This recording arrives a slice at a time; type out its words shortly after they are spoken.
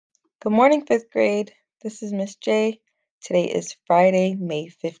Good morning, fifth grade. This is Miss J. Today is Friday,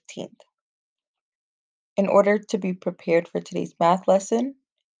 May 15th. In order to be prepared for today's math lesson,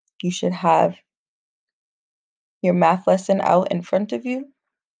 you should have your math lesson out in front of you.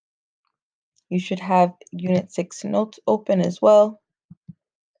 You should have Unit 6 notes open as well.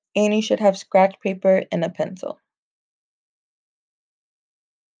 And you should have scratch paper and a pencil.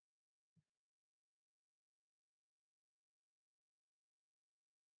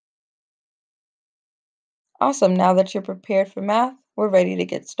 Awesome. Now that you're prepared for math, we're ready to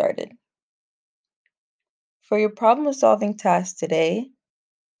get started. For your problem-solving task today,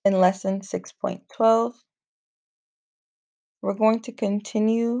 in Lesson 6.12, we're going to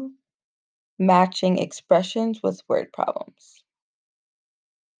continue matching expressions with word problems.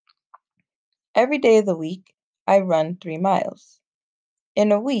 Every day of the week, I run 3 miles.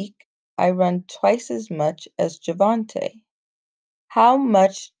 In a week, I run twice as much as Javante. How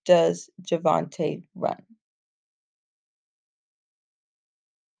much does Javante run?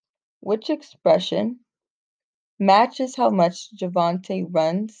 Which expression matches how much Javante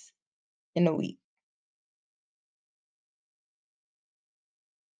runs in a week?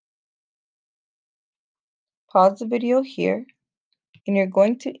 Pause the video here, and you're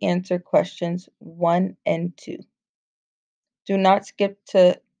going to answer questions 1 and 2. Do not skip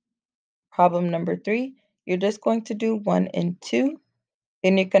to problem number 3. You're just going to do 1 and 2.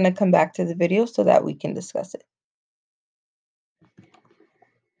 Then you're going to come back to the video so that we can discuss it.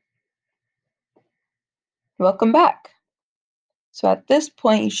 Welcome back. So at this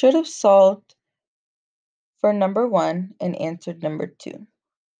point, you should have solved for number 1 and answered number 2.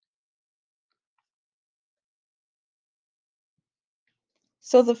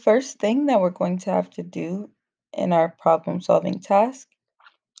 So the first thing that we're going to have to do in our problem-solving task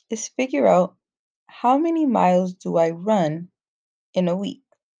is figure out how many miles do I run in a week.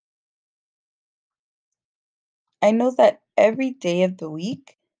 I know that every day of the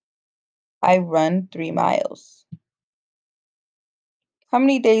week, I run 3 miles. How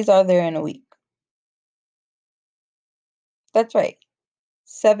many days are there in a week? That's right,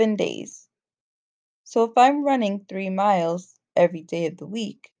 7 days. So if I'm running 3 miles every day of the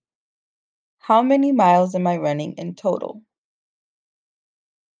week, how many miles am I running in total?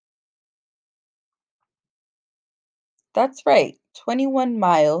 That's right, 21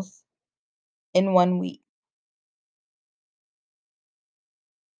 miles in 1 week.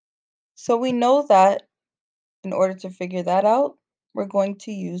 So we know that in order to figure that out, we're going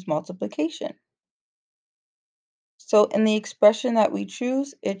to use multiplication. So in the expression that we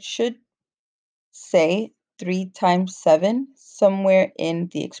choose, it should say 3 times 7 somewhere in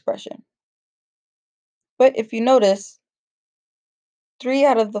the expression. But if you notice, 3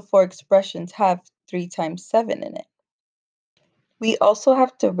 out of the 4 expressions have 3 times 7 in it. We also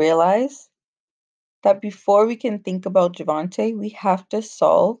have to realize that before we can think about Javante, we have to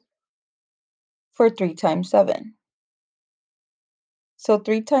solve for 3 times 7. So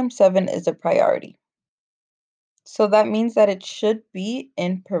 3 times 7 is a priority. So that means that it should be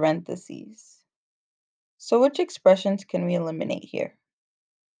in parentheses. So which expressions can we eliminate here?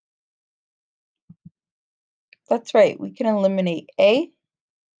 That's right, we can eliminate A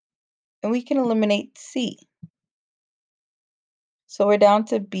and we can eliminate C. So we're down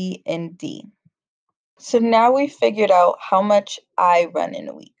to B and D. So now we figured out how much I run in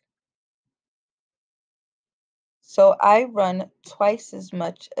a week. So I run twice as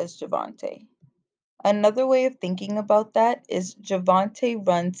much as Javante. Another way of thinking about that is Javante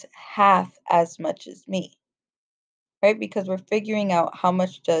runs half as much as me, right? Because we're figuring out how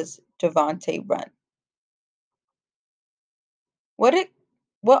much does Javante run. What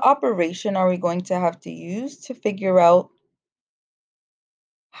operation are we going to have to use to figure out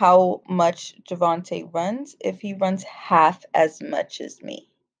how much Javante runs if he runs half as much as me?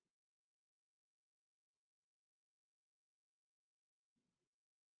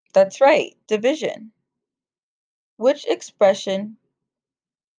 That's right, division. Which expression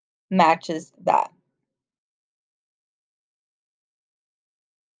matches that?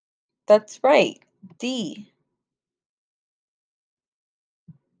 That's right, D.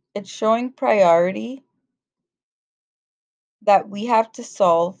 It's showing priority that we have to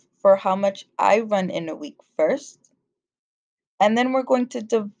solve for how much I run in a week first. And then we're going to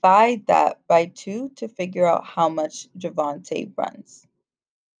divide that by 2 to figure out how much Javante runs.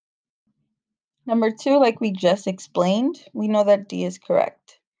 Number 2, like we just explained, we know that D is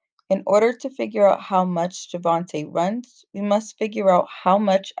correct. In order to figure out how much Javante runs, we must figure out how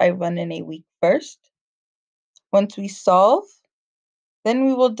much I run in a week first. Once we solve, then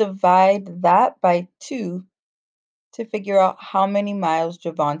we will divide that by 2 to figure out how many miles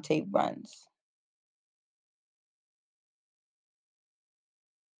Javante runs.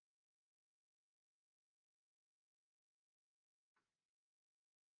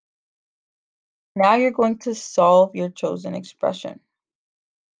 Now you're going to solve your chosen expression.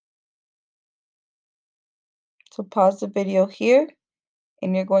 So pause the video here,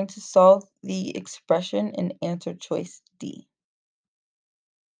 and you're going to solve the expression in answer choice D.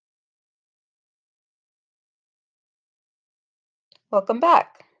 Welcome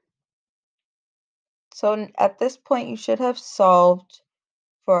back. So at this point, you should have solved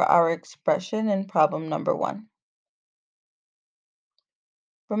for our expression in problem number 1.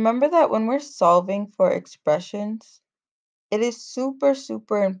 Remember that when we're solving for expressions, it is super,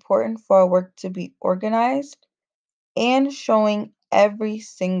 super important for our work to be organized and showing every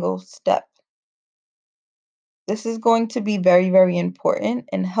single step. This is going to be very, very important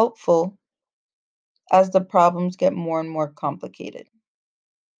and helpful as the problems get more and more complicated.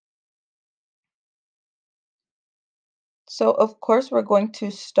 So of course, we're going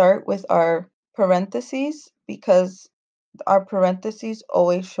to start with our parentheses because our parentheses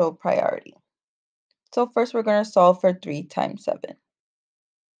always show priority. So first, we're going to solve for 3 times 7,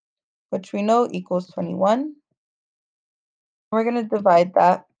 which we know equals 21. We're going to divide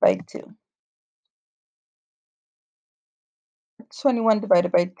that by 2. 21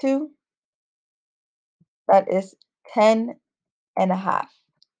 divided by 2, that is 10 and a half.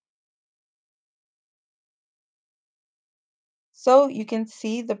 So you can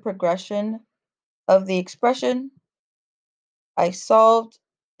see the progression of the expression. I solved,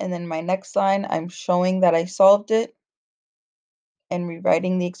 and then my next line, I'm showing that I solved it, and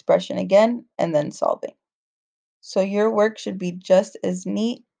rewriting the expression again, and then solving. So your work should be just as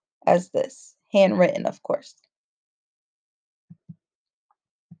neat as this, handwritten, of course.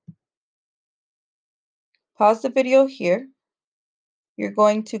 Pause the video here. You're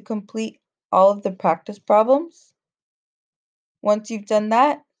going to complete all of the practice problems. Once you've done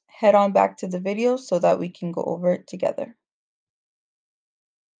that, head on back to the video so that we can go over it together.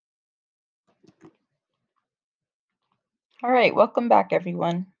 All right, welcome back,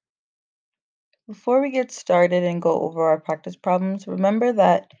 everyone. Before we get started and go over our practice problems, remember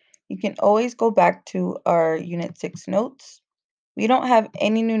that you can always go back to our Unit 6 notes. We don't have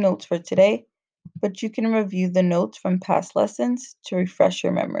any new notes for today, but you can review the notes from past lessons to refresh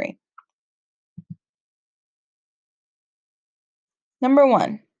your memory. Number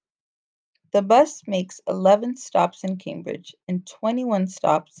 1, the bus makes 11 stops in Cambridge and 21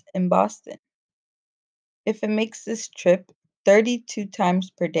 stops in Boston. If it makes this trip 32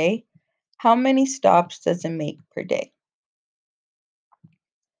 times per day, how many stops does it make per day?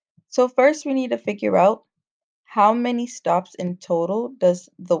 So first we need to figure out how many stops in total does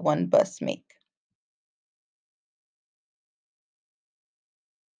the one bus make?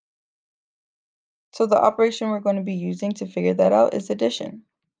 So the operation we're going to be using to figure that out is addition.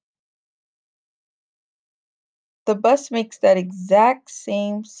 The bus makes that exact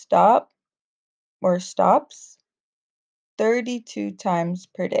same stop or stops 32 times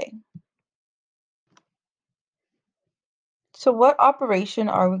per day. So what operation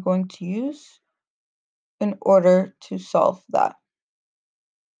are we going to use in order to solve that?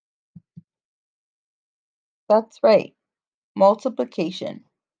 That's right, multiplication.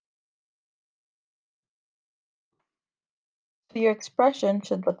 So your expression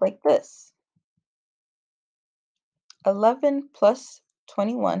should look like this. 11 plus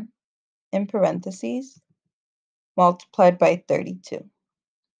 21 in parentheses multiplied by 32.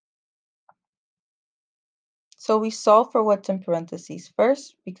 So we solve for what's in parentheses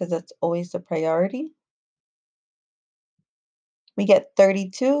first because that's always the priority. We get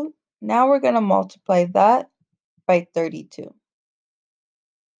 32. Now we're going to multiply that by 32.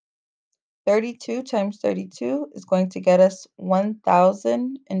 32 times 32 is going to get us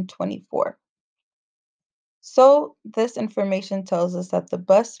 1,024. So this information tells us that the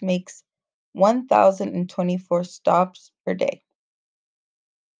bus makes 1,024 stops per day.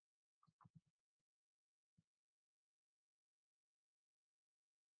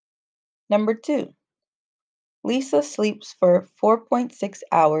 Number 2, Lisa sleeps for 4.6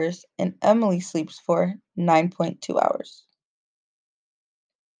 hours and Emily sleeps for 9.2 hours.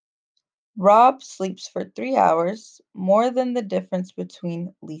 Rob sleeps for 3 hours, more than the difference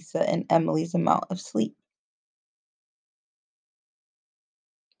between Lisa and Emily's amount of sleep.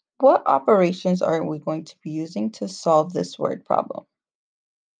 What operations are we going to be using to solve this word problem?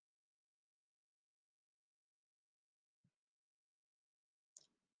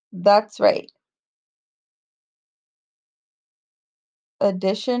 That's right,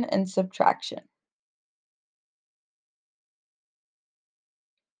 addition and subtraction.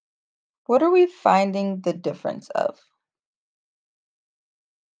 What are we finding the difference of?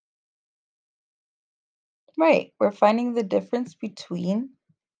 Right, we're finding the difference between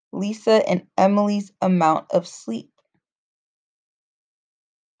Lisa and Emily's amount of sleep.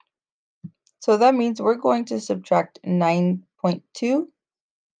 So that means we're going to subtract 9.2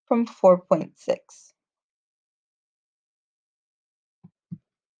 from 4.6.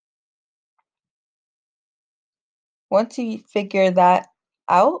 Once you figure that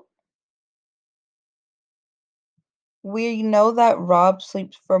out, we know that Rob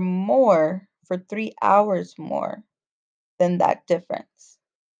sleeps for 3 hours more than that difference.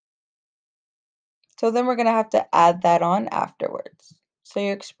 So then we're going to have to add that on afterwards. So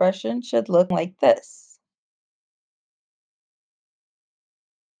your expression should look like this.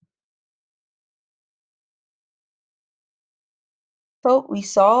 So we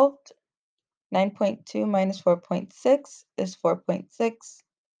solved 9.2 minus 4.6 is 4.6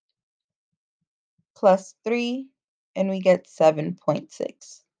 plus 3, and we get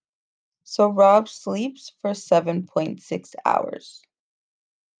 7.6. So Rob sleeps for 7.6 hours.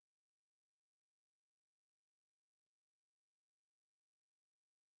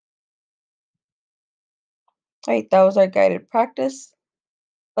 All right, that was our guided practice.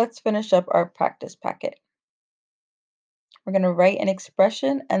 Let's finish up our practice packet. We're going to write an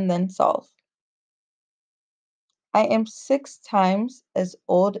expression and then solve. I am 6 times as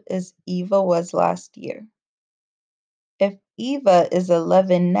old as Eva was last year. If Eva is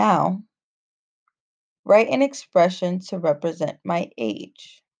 11 now, write an expression to represent my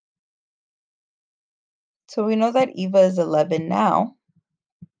age. So we know that Eva is 11 now.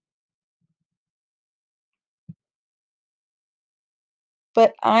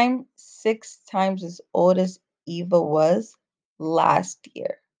 But I'm 6 times as old as Eva was last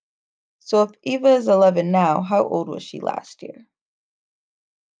year. So if Eva is 11 now, how old was she last year?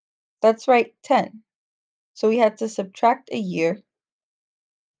 That's right, 10. So we had to subtract a year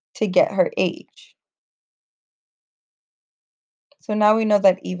to get her age. So now we know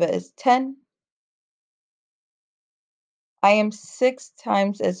that Eva is 10. I am 6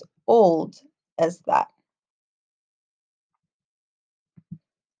 times as old as that.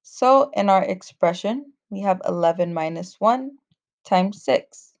 So in our expression, we have 11 minus 1 times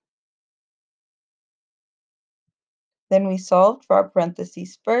 6. Then we solved for our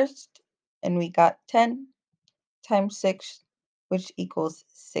parentheses first, and we got 10 times 6, which equals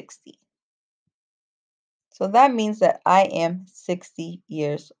 60. So that means that I am 60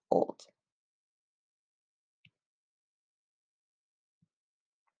 years old.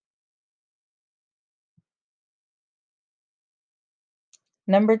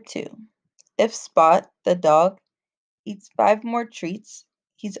 Number 2, if Spot, the dog, eats 5 more treats,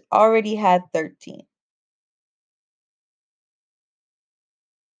 he's already had 13.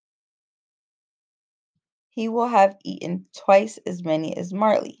 He will have eaten twice as many as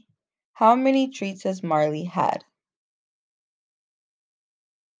Marley. How many treats has Marley had?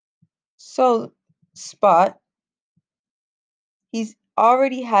 So Spot, he's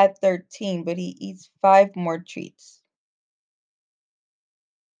already had 13, but he eats 5 more treats.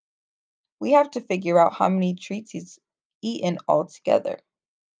 We have to figure out how many treats he's eaten altogether.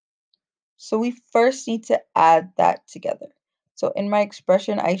 So we first need to add that together. So in my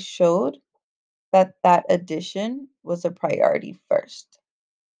expression, I showed that that addition was a priority first.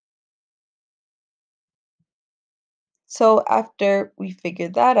 So after we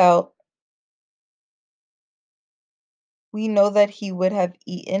figured that out, we know that he would have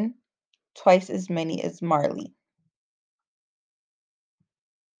eaten twice as many as Marley.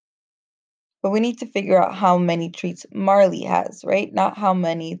 But we need to figure out how many treats Marley has, right? Not how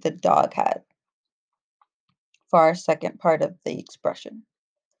many the dog had for our second part of the expression.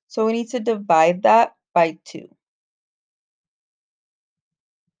 So we need to divide that by 2.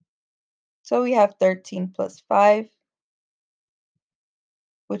 So we have 13 plus 5,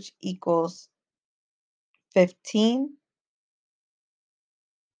 which equals 15.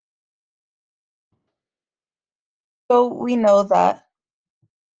 So we know that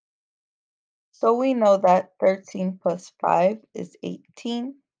 13 plus 5 is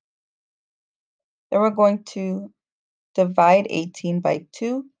 18. Then we're going to divide 18 by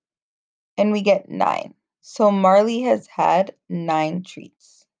 2, and we get 9. So Marley has had 9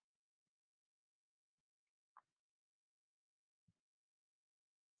 treats.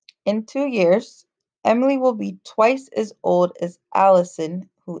 In 2 years, Emily will be twice as old as Allison,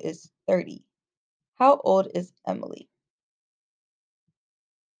 who is 30. How old is Emily?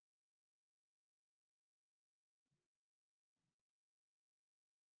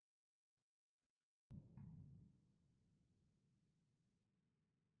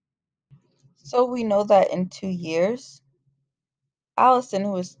 So we know that in 2 years, Allison,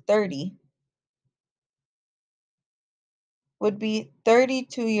 who is 30, would be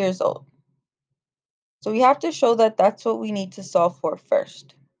 32 years old. So we have to show that that's what we need to solve for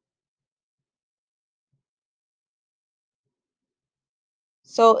first.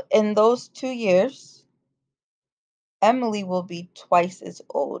 So in those 2 years, Emily will be twice as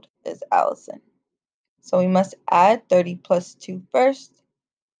old as Allison. So we must add 30 plus 2 first.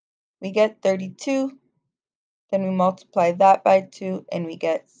 We get 32. Then we multiply that by 2 and we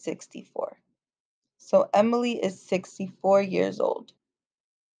get 64. So Emily is 64 years old.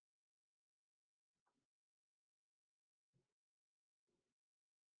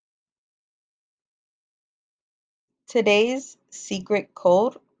 Today's secret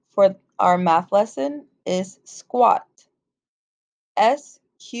code for our math lesson is SQUAT.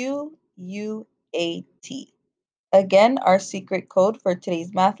 SQUAT. Again, our secret code for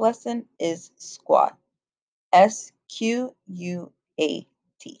today's math lesson is SQUAT. SQUAT.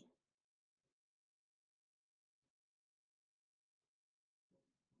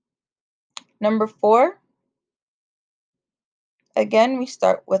 Number 4, again, we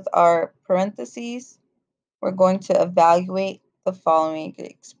start with our parentheses. We're going to evaluate the following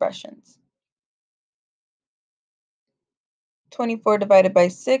expressions. 24 divided by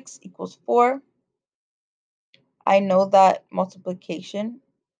 6 equals 4. I know that multiplication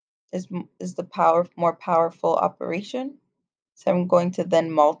is the more powerful operation. So I'm going to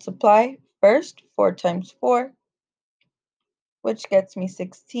then multiply first 4 times 4, which gets me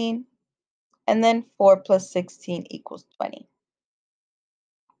 16. And then 4 plus 16 equals 20.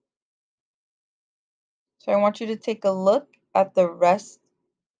 So I want you to take a look at the rest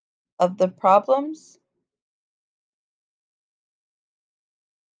of the problems,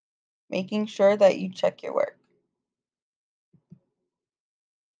 making sure that you check your work.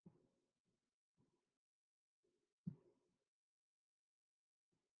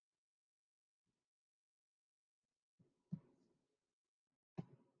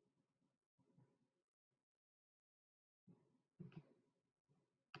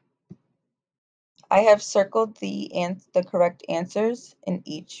 I have circled the correct answers in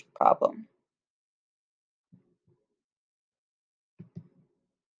each problem.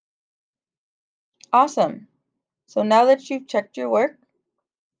 Awesome. So now that you've checked your work,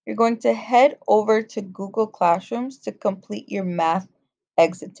 you're going to head over to Google Classrooms to complete your math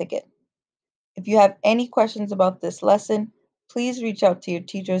exit ticket. If you have any questions about this lesson, please reach out to your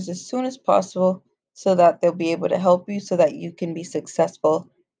teachers as soon as possible so that they'll be able to help you so that you can be successful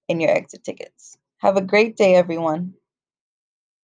in your exit tickets. Have a great day, everyone.